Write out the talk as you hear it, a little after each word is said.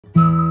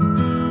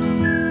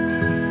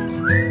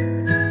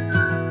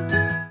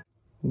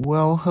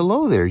Well,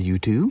 hello there,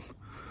 YouTube,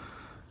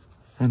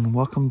 and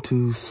welcome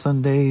to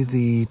Sunday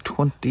the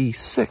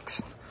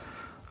 26th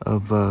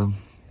of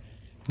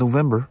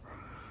November.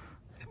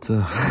 It's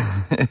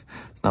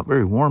it's not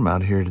very warm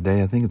out here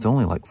today. I think it's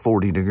only like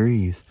 40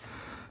 degrees.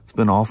 It's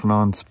been off and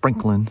on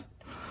sprinkling,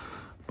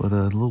 but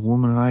the little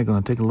woman and I are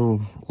going to take a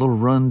little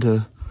run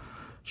to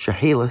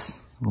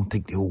Chehalis. I'm going to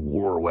take the old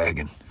war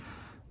wagon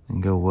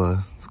and go.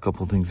 A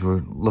couple of things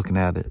we're looking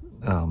at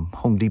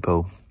Home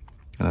Depot.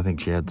 And I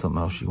think she had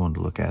something else she wanted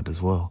to look at as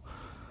well.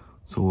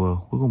 So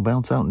we're going to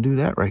bounce out and do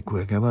that right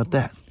quick. How about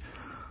that?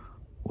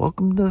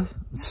 Welcome to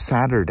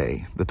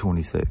Saturday, the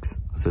 26th.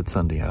 I said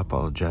Sunday, I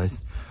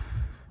apologize.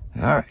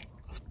 All right,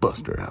 let's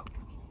bust her out.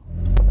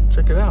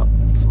 Check it out.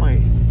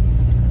 Somebody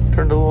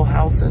turned a little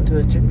house into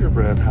a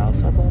gingerbread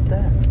house. How about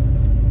that?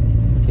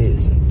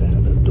 Isn't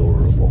that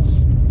adorable?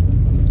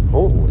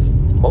 Holy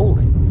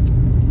moly.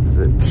 Is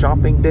it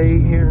shopping day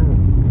here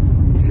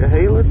in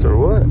Chehalis or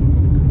what?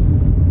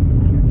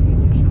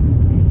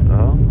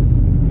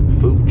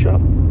 Food shop?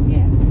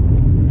 Yeah.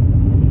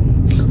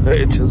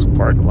 It's just a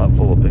parking lot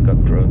full of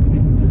pickup trucks.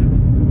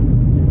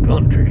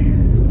 Country.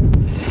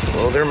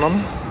 Hello there,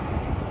 Mama.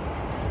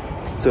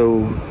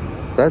 So,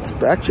 that's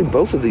actually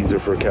both of these are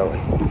for Kelly.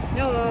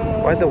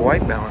 Hello. Why'd the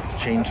white balance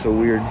change so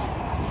weird?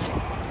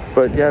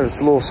 But yeah,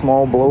 this little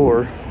small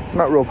blower. It's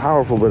not real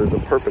powerful, but it's a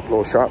perfect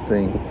little shop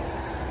thing.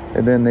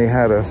 And then they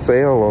had a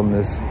sale on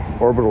this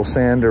Orbital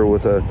sander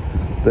with the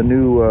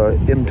new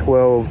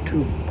M12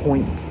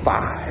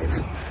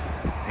 2.5.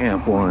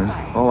 amp one.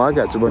 Oh, I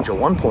got a bunch of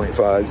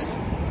 1.5s.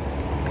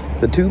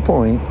 The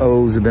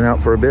 2.0s have been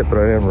out for a bit, but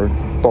I never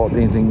bought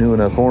anything new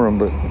enough for them.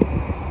 But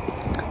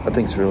I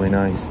think it's really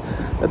nice.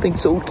 I think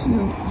so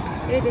cute.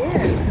 It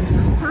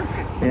is.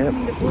 Perfect. Yep.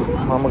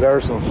 Mama got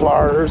her some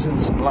flowers and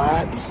some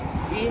lights.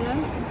 Yeah.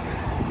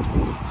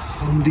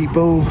 Home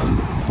Depot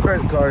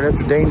credit card.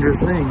 That's a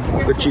dangerous thing.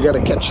 But you got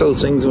to catch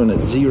those things when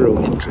it's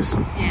zero interest.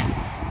 Yeah.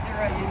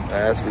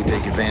 That's we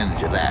take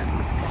advantage of that.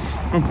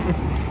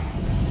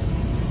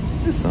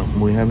 It's something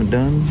we haven't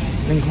done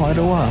in quite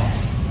a while.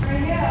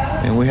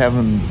 And we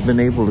haven't been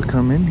able to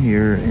come in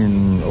here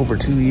in over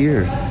 2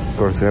 years. Of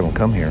course, we haven't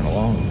come here in a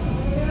long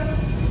time.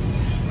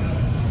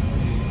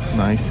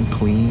 Nice and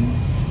clean.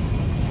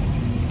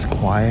 It's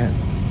quiet.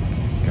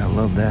 I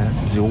love that.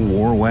 It's the old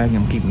war wagon.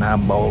 I'm keeping an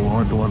eyeball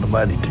on it. Don't want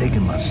nobody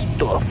taking my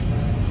stuff.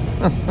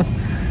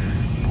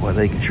 Boy,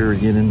 they can sure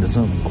get into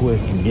something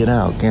quick and get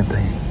out, can't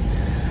they?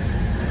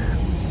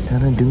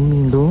 Kind of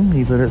doomy and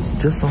gloomy, but it's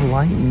just a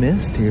light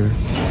mist here.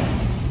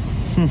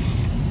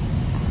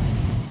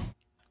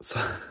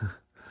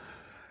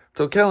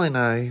 So Kelly and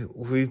I,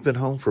 we've been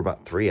home for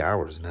about 3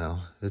 hours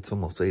now. It's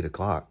almost 8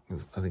 o'clock.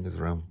 I think it's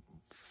around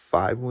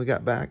 5 when we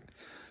got back.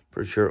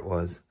 Pretty sure it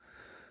was.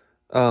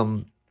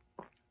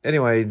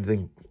 Anyway, I'd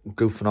been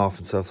goofing off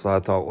and stuff, so I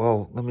thought,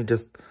 well, let me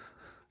just,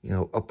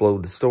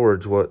 upload to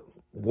storage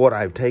what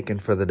I've taken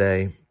for the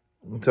day.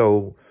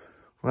 So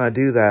when I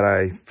do that,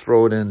 I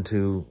throw it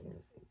into,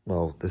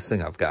 well, this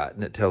thing I've got,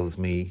 and it tells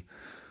me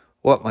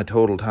what my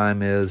total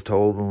time is,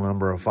 total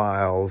number of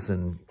files,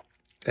 and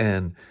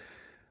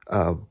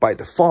by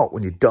default,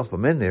 when you dump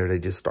them in there, they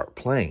just start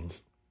playing.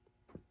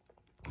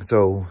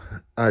 So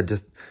I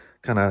just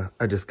kind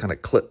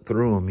of clip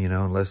through them,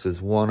 unless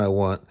there's one I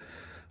want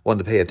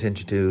to pay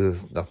attention to.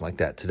 There's nothing like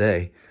that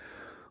today,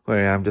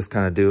 where I'm just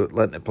kind of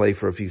letting it play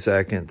for a few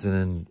seconds,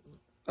 and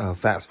then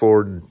fast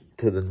forward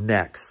to the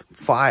next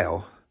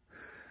file.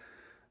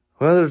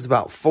 Well, there's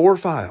about 4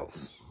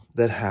 files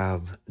that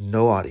have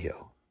no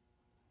audio.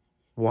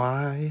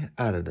 Why,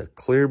 out of the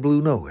clear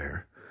blue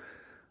nowhere,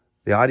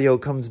 the audio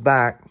comes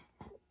back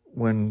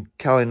when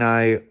Kelly and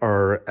I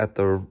are at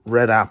the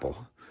Red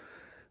Apple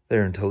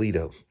there in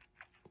Toledo.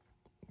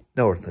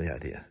 No earthly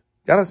idea.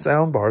 Got a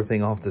sound bar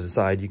thing off to the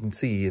side. You can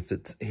see if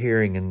it's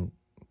hearing, and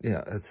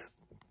you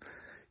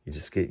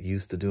just get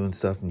used to doing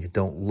stuff, and you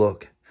don't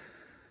look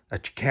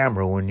at your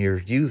camera when you're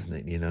using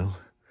it,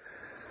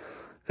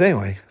 So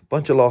anyway,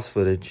 bunch of lost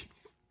footage.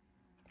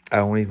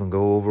 I won't even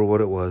go over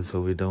what it was,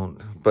 so we don't.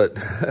 But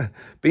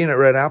being at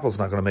Red Apple's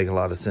not going to make a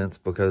lot of sense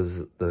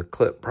because the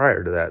clip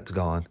prior to that's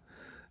gone.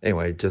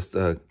 Anyway, just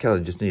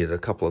Kelly just needed a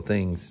couple of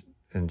things,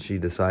 and she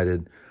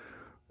decided,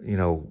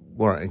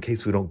 well, in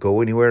case we don't go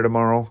anywhere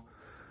tomorrow,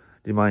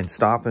 do you mind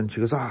stopping?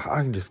 She goes, I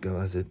can just go.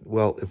 I said,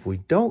 well, if we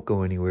don't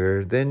go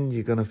anywhere, then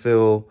you're going to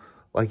feel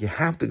like you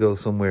have to go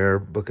somewhere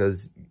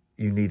because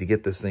you need to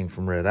get this thing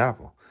from Red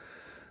Apple.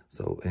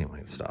 So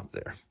anyway, stop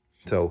there.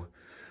 So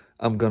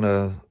I'm going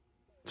to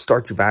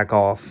start you back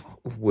off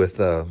with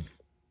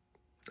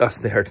us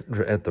there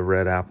at the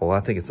Red Apple. I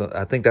think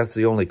that's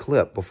the only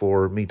clip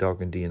before me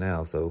talking to you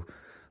now, so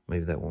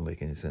maybe that won't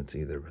make any sense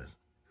either, but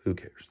who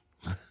cares?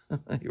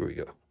 Here we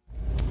go.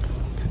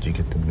 Did you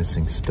get the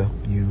missing stuff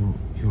you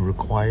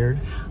required?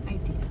 I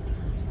did.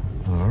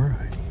 All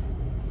right.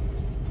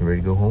 You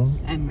ready to go home?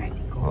 I'm ready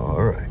to go home.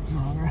 All right.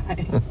 All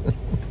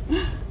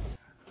right.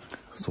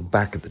 So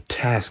back at the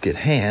task at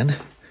hand.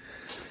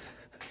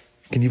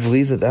 Can you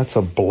believe that that's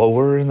a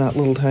blower in that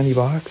little tiny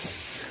box?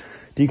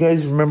 Do you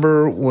guys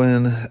remember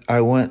when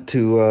I went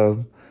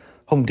to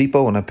Home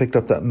Depot and I picked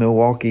up that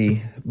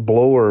Milwaukee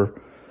blower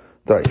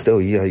that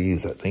I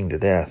use that thing to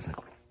death.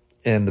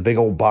 And the big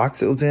old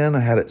box it was in, I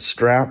had it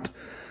strapped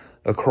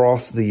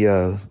across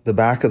the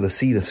back of the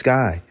seat of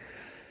Sky.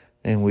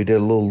 And we did a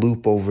little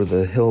loop over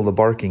the hill of the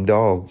barking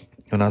dog.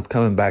 When I was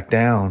coming back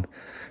down,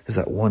 there's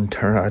that one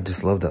turn. I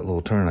just love that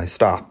little turn. I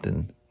stopped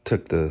and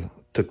took the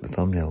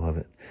thumbnail of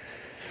it.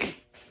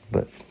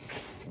 But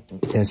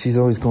yeah, she's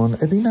always going,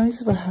 it'd be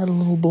nice if I had a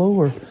little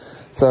blower.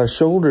 So I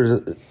showed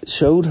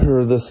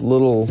her this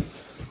little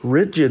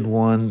rigid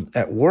one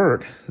at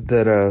work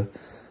that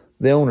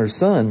the owner's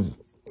son,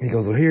 he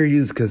goes, well, here,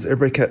 use, because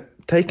everybody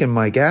kept taking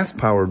my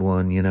gas-powered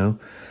one, you know.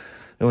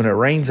 And when it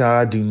rains out,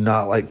 I do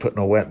not like putting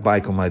a wet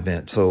bike on my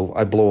bench, so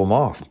I blow them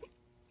off.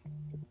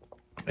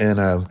 And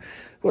well,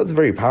 it's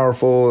very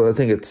powerful. I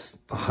think it's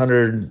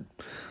 100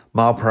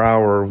 mile per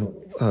hour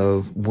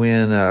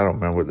wind. I don't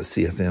remember what the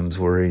CFMs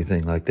were or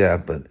anything like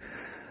that, but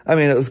I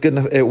mean, it was good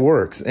enough. It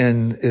works,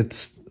 and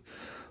it's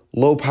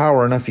low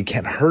power enough you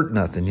can't hurt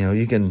nothing. You know,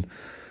 you can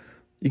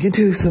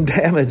do some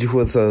damage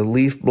with a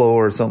leaf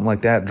blower or something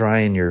like that,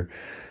 drying your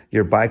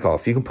bike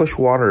off. You can push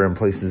water in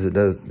places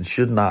it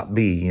should not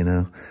be, you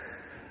know.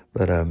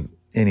 But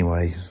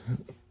anyway,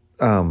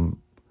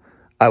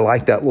 I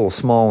like that little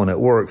small one. It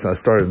works. I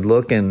started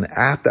looking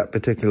at that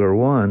particular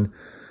one,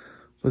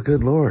 but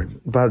good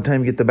Lord, by the time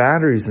you get the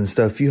batteries and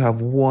stuff, you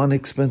have one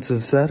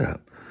expensive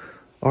setup.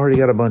 Already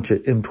got a bunch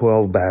of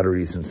M12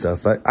 batteries and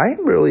stuff.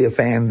 I'm really a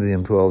fan of the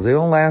M12s. They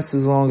don't last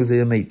as long as the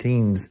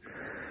M18s,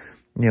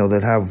 you know,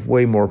 that have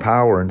way more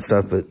power and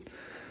stuff. But,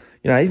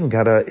 you know, I even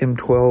got a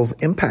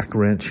M12 impact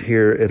wrench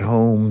here at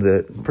home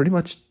that pretty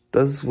much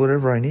does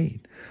whatever I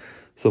need.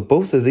 So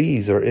both of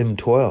these are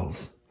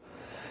M12s.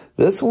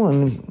 This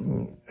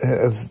one,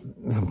 as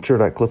I'm sure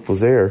that clip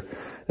was there,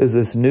 is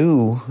this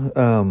new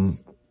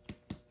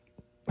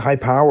high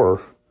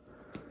power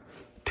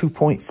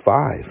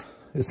 2.5.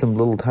 It's some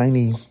little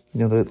tiny, you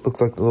know, that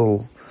looks like the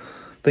little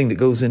thing that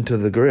goes into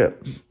the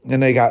grip.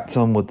 And they got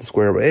some with the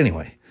square, but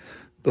anyway,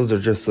 those are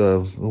just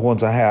the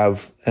ones I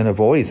have and have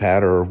always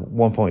had are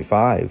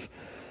 1.5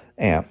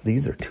 amp.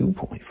 These are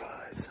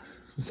 2.5s.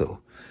 So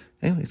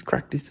anyways,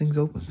 crack these things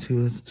open.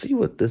 See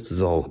what this is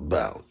all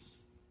about.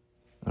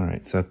 All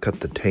right, so I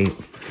cut the tape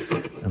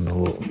and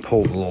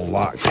pulled the little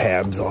lock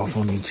tabs off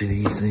on each of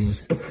these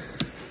things.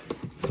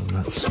 I'm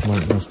not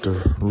smart enough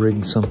to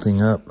rig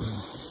something up.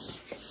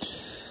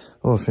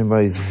 Oh, if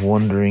anybody's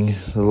wondering,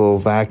 the little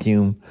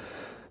vacuum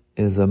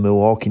is a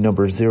Milwaukee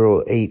number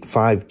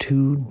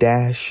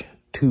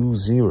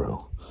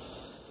 0852-20.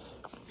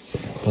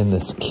 And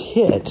this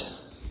kit,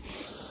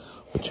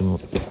 which I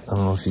don't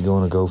know if you're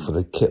going to go for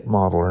the kit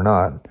model or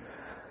not,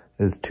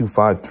 is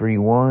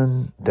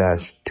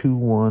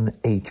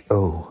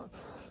 2531-21HO.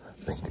 I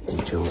think the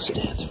HO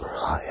stands for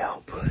high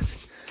output.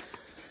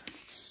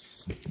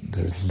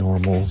 The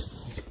normal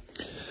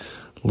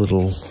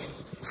little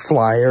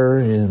flyer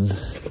and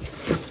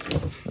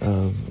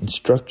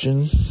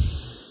instruction.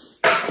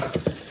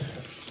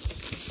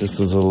 This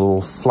is a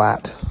little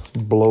flat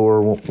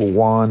blower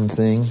wand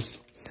thing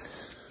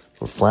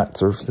for flat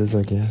surfaces,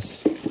 I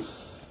guess.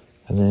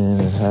 And then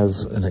it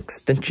has an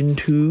extension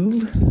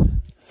tube.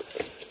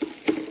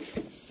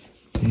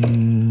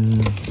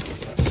 And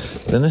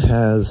then it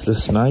has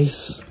this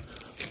nice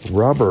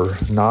rubber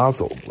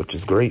nozzle, which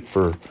is great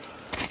for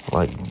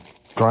like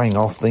drying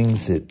off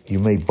things that you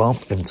may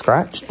bump and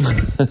scratch.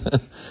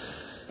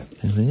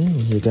 And then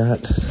you got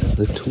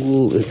the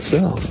tool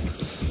itself.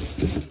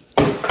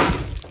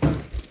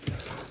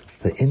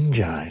 The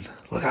engine.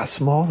 Look how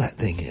small that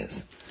thing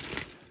is.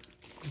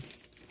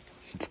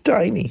 It's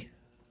tiny.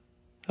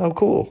 How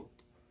cool.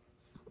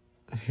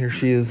 Here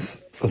she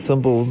is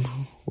assembled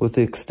with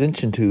the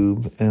extension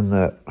tube and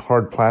that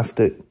hard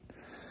plastic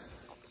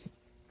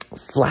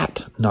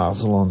flat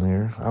nozzle on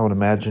there. I would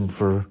imagine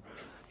for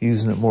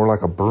using it more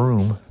like a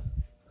broom.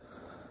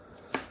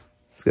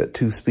 It's got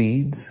 2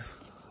 speeds,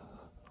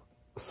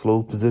 a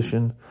slow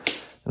position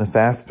and a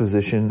fast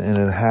position, and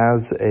it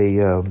has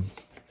a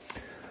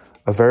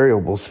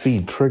variable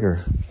speed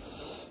trigger.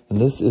 And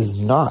this is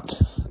not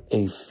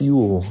a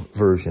fuel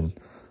version.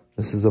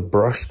 This is a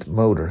brushed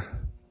motor.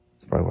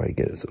 That's probably why you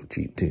get it so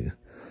cheap too.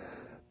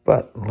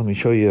 But let me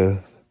show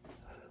you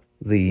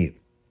the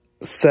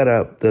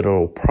setup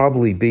that'll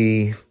probably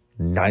be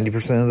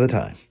 90% of the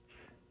time.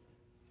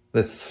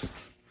 This,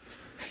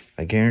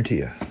 I guarantee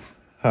you,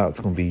 how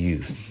it's going to be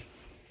used.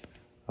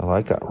 I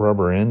like that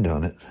rubber end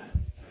on it.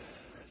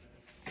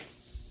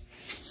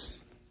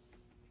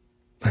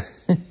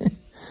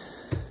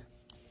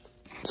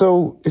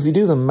 So if you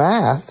do the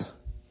math,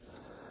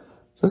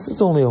 this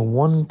is only a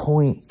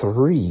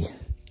 1.3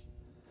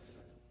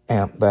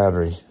 amp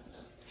battery.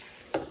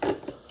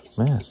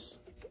 Man,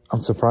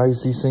 I'm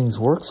surprised these things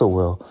work so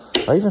well.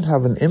 I even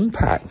have an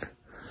impact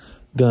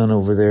gun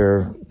over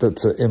there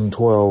that's a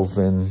M12,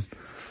 and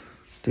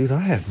dude,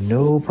 I have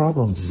no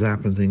problems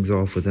zapping things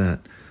off with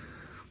that.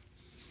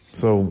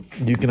 So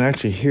you can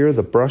actually hear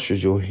the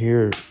brushes. You'll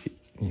hear,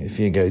 if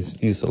you guys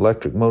use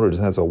electric motors,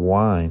 it has a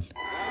whine.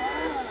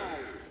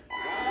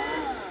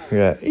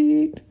 Yeah,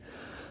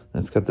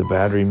 It's got the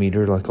battery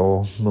meter like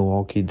all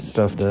Milwaukee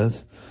stuff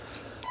does.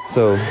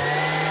 So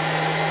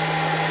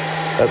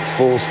that's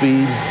full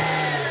speed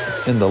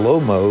in the low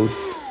mode.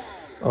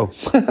 Oh,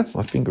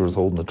 my finger was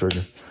holding the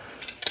trigger.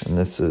 And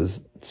this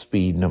is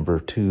speed number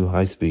 2,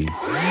 high speed.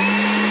 Oh,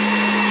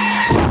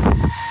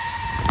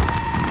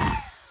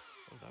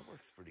 that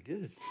works pretty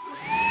good.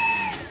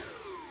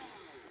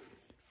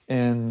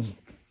 And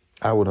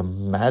I would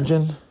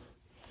imagine,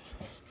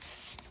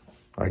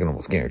 I can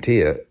almost guarantee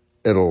it,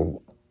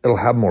 it'll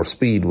have more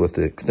speed with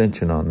the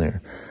extension on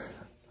there.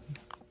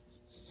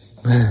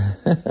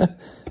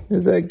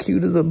 Is that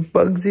cute as a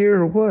bug's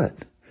ear or what?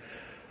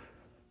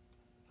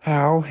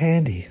 How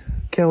handy.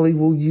 Kelly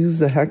will use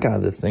the heck out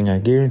of this thing, I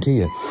guarantee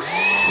you.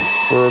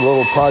 For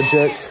little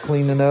projects,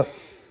 cleaning up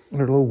her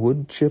little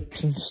wood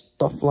chips and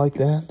stuff like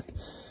that.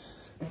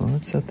 Well,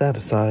 let's set that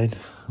aside.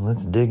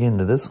 Let's dig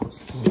into this one.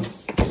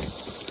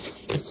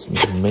 This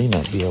may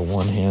not be a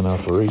one-hand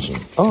operation.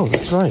 Oh,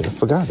 that's right. I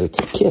forgot. It's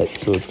a kit,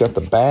 so it's got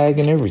the bag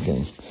and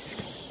everything.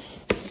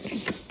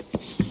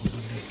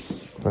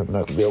 I'm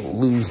not going to be able to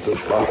lose the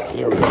box.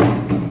 There we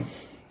go.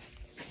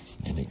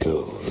 And it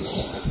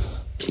goes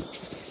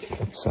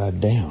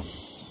upside down.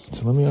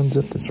 So let me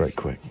unzip this right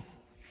quick.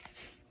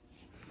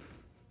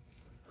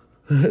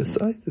 The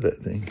size of that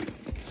thing.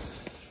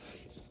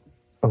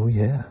 Oh,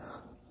 yeah.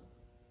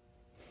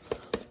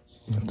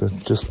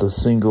 Just the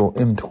single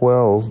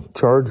M12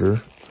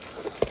 charger.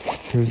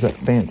 Here's that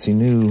fancy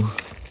new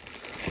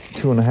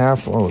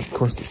 2.5. Oh, of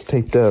course it's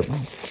taped up.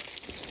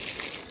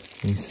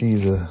 You see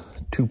the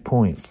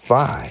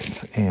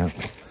 2.5 amp.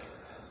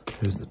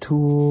 There's the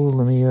tool.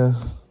 Let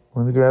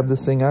me grab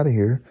this thing out of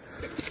here.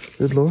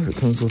 Good Lord, it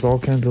comes with all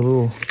kinds of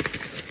little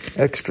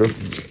extra,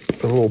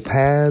 the little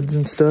pads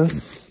and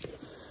stuff.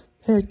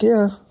 Heck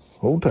yeah,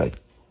 hold tight.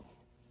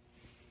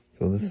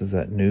 So this is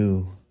that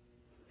new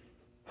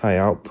high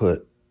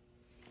output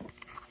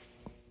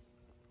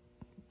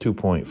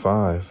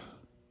 2.5.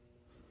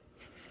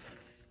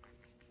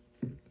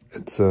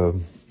 It's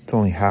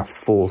only half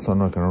full, so I'm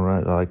not gonna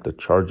run it. I like to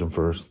charge them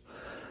first.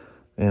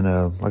 And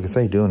like I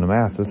say, doing the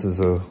math, this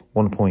is a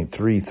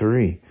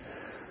 1.33.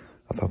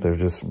 I thought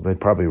they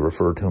probably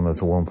referred to them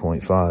as a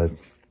 1.5.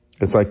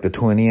 It's like the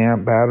 20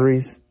 amp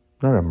batteries.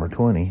 None of them are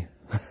 20.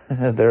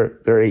 they're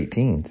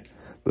 18s.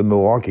 But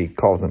Milwaukee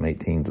calls them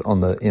 18s on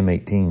the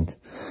M18s.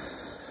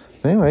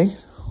 Anyway,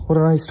 what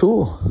a nice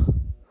tool.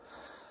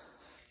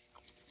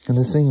 And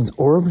this thing's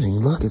orbiting.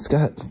 Look, it's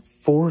got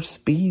 4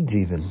 speeds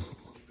even.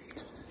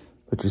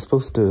 But you're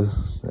supposed to,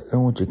 I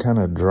don't want you kind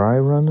of dry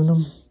running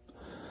them.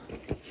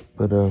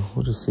 But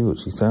we'll just see what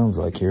she sounds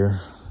like here.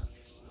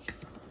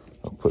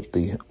 I'll put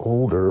the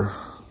older,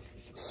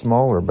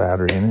 smaller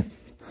battery in it.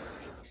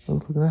 Oh,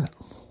 look at that.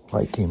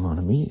 Light came on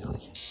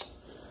immediately.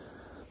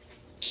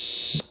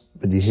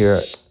 But you hear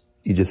it,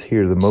 you just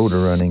hear the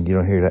motor running. You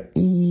don't hear that ee,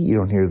 you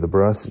don't hear the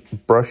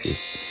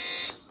brushes.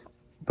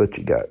 But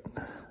you got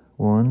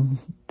 1,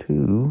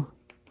 2,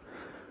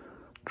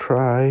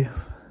 try.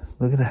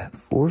 Look at that,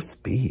 4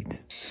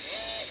 speeds.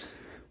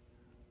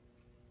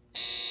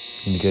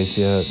 Can you guys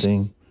see how that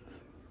thing,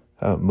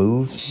 how it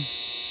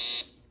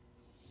moves?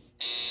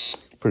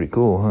 Pretty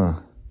cool, huh?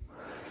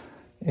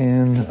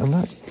 And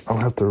I'll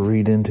have to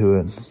read into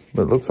it,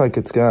 but it looks like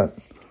it's got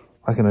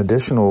like an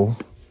additional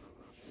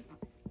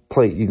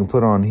plate you can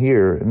put on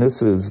here. And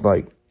this is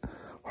like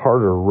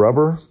harder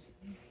rubber.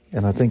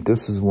 And I think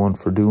this is one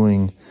for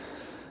doing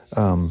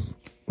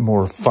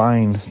more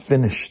fine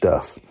finish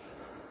stuff,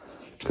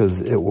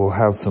 because it will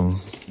have some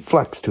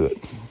flex to it.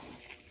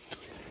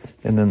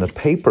 And then the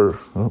paper,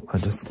 oh, I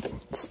just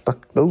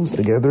stuck those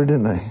together,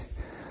 didn't I?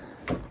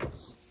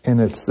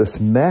 And it's this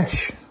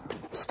mesh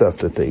stuff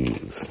that they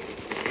use.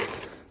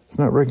 It's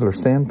not regular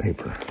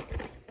sandpaper.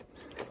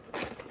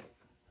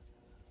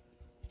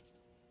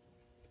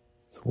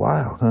 It's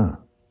wild, huh?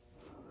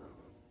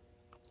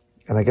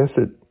 And I guess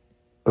it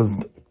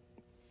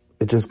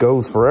just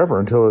goes forever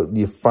until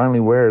you finally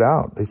wear it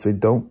out. They say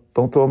don't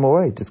throw them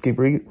away. Just keep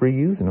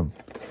reusing them.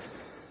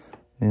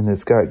 And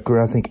it's got,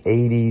 I think,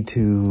 80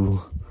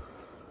 to...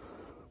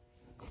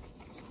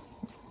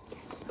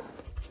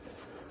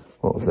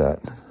 What was that?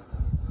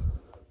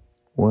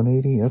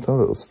 180? I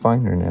thought it was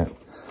finer than that.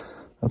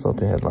 I thought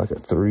they had like a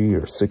 3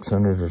 or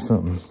 600 or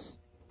something.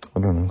 I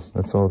don't know.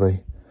 That's all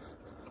they...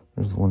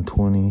 There's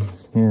 120.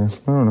 Yeah,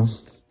 I don't know.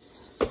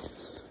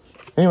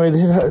 Anyway,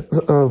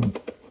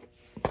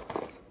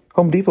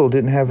 Home Depot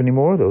didn't have any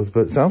more of those,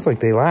 but it sounds like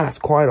they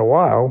last quite a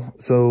while,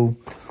 so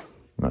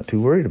I'm not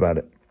too worried about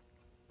it.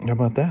 How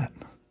about that?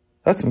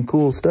 That's some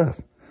cool stuff.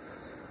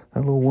 That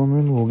little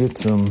woman will get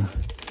some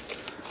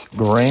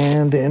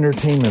grand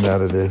entertainment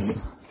out of this.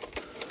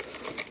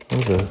 Oh,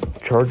 the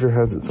charger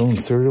has its own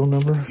serial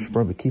number. Should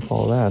probably keep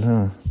all that,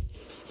 huh?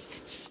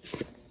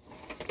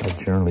 I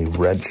generally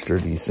register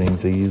these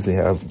things. They usually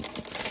have,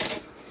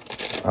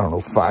 I don't know,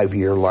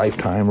 5-year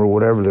lifetime or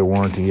whatever their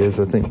warranty is.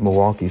 I think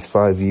Milwaukee's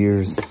 5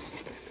 years.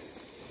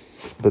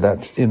 But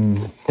that's in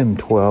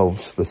M12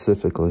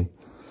 specifically.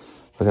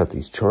 I got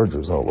these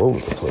chargers all over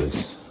the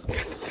place.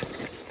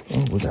 Oh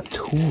Oh, we got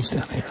tools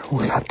down here.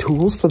 We got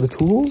tools for the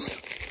tools?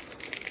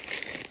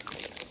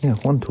 Yeah,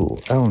 one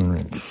tool. Allen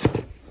wrench.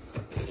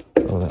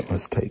 Oh, that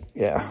must take,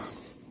 yeah.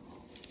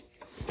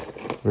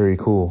 Very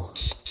cool.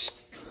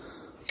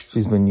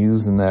 She's been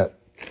using that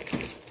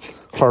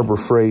Harbor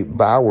Freight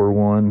Bauer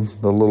one,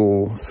 the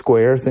little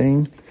square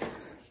thing.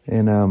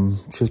 And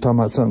she was talking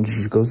about something.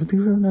 She goes, it'd be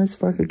really nice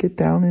if I could get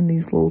down in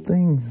these little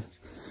things.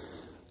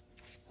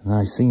 And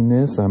I seen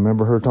this. I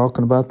remember her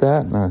talking about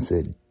that. And I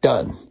said,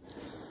 done.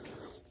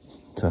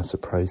 So I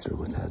surprised her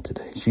with that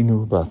today. She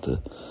knew about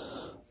the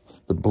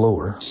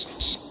blower.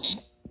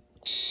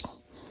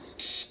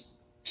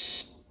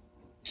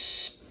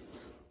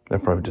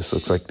 That probably just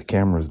looks like the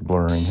camera's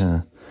blurring,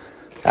 huh?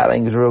 I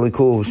think it's really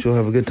cool. She'll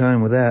have a good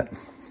time with that.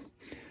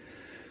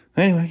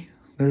 Anyway,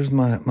 there's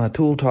my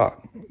tool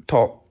talk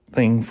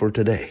thing for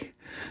today.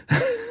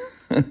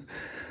 I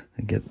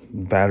get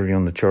battery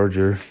on the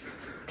charger.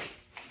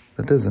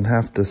 That doesn't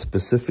have to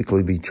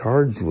specifically be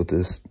charged with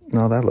this.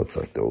 No, that looks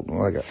like the old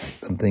one. I got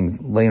some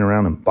things laying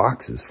around in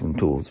boxes from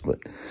tools. But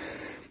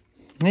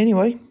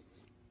anyway,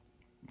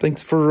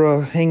 thanks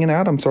for hanging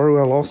out. I'm sorry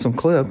I lost some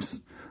clips.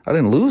 I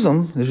didn't lose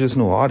them. There's just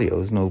no audio.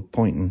 There's no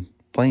point in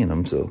playing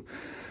them. So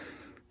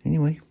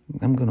anyway,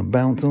 I'm going to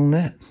bounce on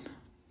that.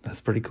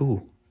 That's pretty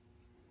cool.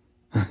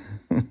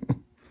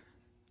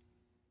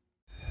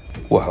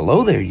 Well,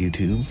 hello there,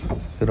 YouTube.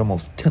 It's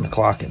almost 10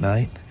 o'clock at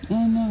night.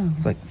 I know.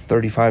 It's like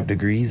 35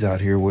 degrees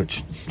out here,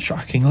 which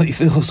shockingly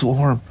feels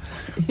warm.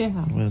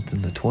 Yeah. Well, it's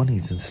in the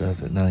 20s and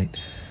stuff at night.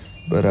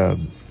 But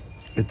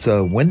it's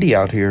windy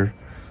out here.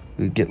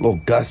 We get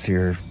little gusts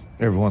here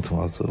every once in a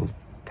while, so it'll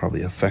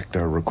probably affect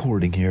our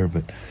recording here.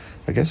 But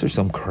I guess there's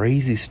some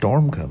crazy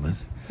storm coming.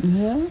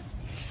 Yeah.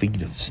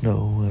 Feet of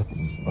snow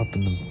up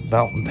in the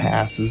mountain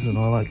passes and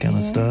all that kind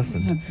of stuff.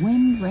 And have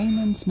wind, rain,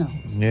 and snow.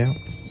 yeah.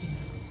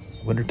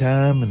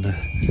 Wintertime in the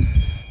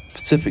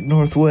Pacific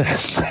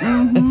Northwest.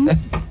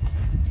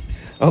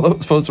 Although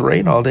it's supposed to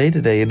rain all day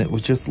today, and it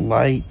was just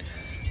light,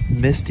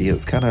 misty. It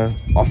was kind of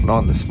off and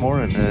on this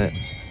morning. And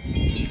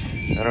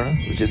I don't know.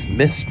 It just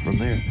mist from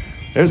there.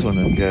 There's one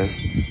of them guys.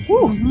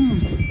 Woo!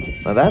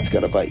 Now that's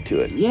got a bite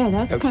to it. Yeah,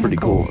 that's pretty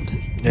cool.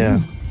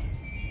 Yeah.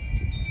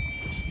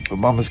 But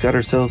Mama's got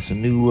herself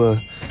some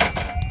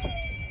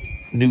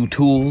new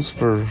tools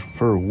for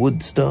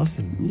wood stuff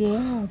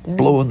and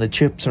blowing the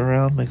chips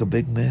around, make a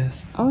big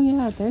mess. Oh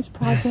yeah, there's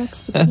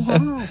projects to be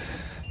had.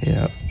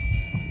 Yeah,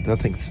 I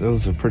think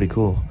those are pretty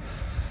cool.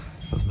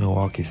 Those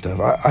Milwaukee stuff.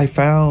 I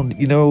found,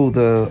 you know,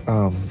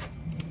 the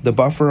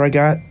buffer I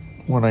got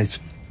when I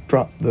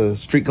dropped the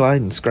Street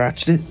Glide and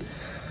scratched it.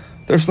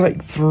 There's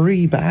like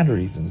 3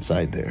 batteries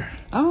inside there.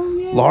 Oh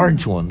yeah.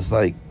 Large ones,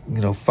 like,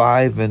 you know,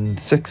 5 and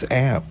 6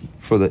 amp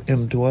for the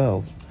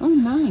M12s. Oh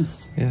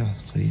nice. Yeah,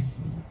 so you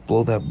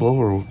blow that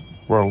blower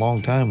for a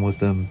long time with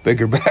them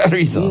bigger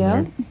batteries on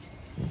there.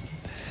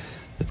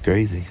 That's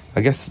crazy.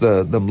 I guess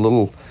them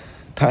little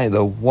tiny,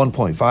 the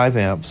 1.5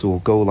 amps will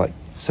go like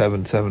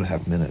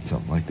 7.5 minutes,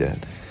 something like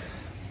that.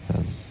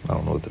 I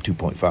don't know what the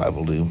 2.5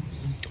 will do,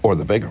 or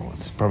the bigger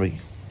ones.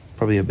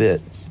 Probably a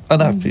bit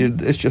enough.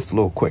 It's just a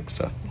little quick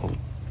stuff, a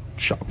little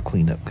shop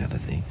cleanup kind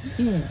of thing.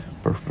 Yeah.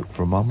 Perfect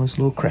for Mama's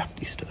little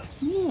crafty stuff.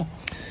 Yes.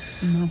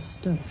 Nice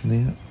stuff.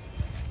 Yeah.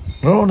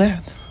 Roll on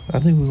that. I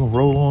think we're gonna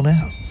roll on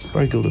out.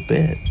 Probably go to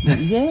bed.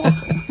 Yeah.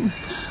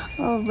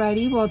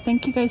 Alrighty. Well,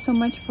 thank you guys so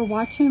much for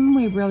watching.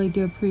 We really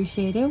do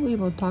appreciate it. We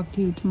will talk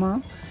to you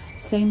tomorrow.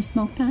 Same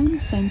smoke time,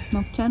 same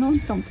smoke channel.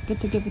 Don't forget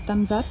to give a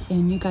thumbs up.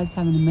 And you guys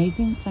have an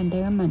amazing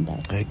Sunday or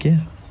Monday. Heck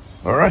yeah.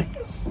 All right.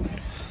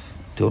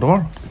 Till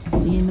tomorrow.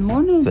 See you in the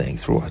morning.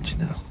 Thanks for watching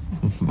now.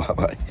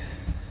 Bye-bye.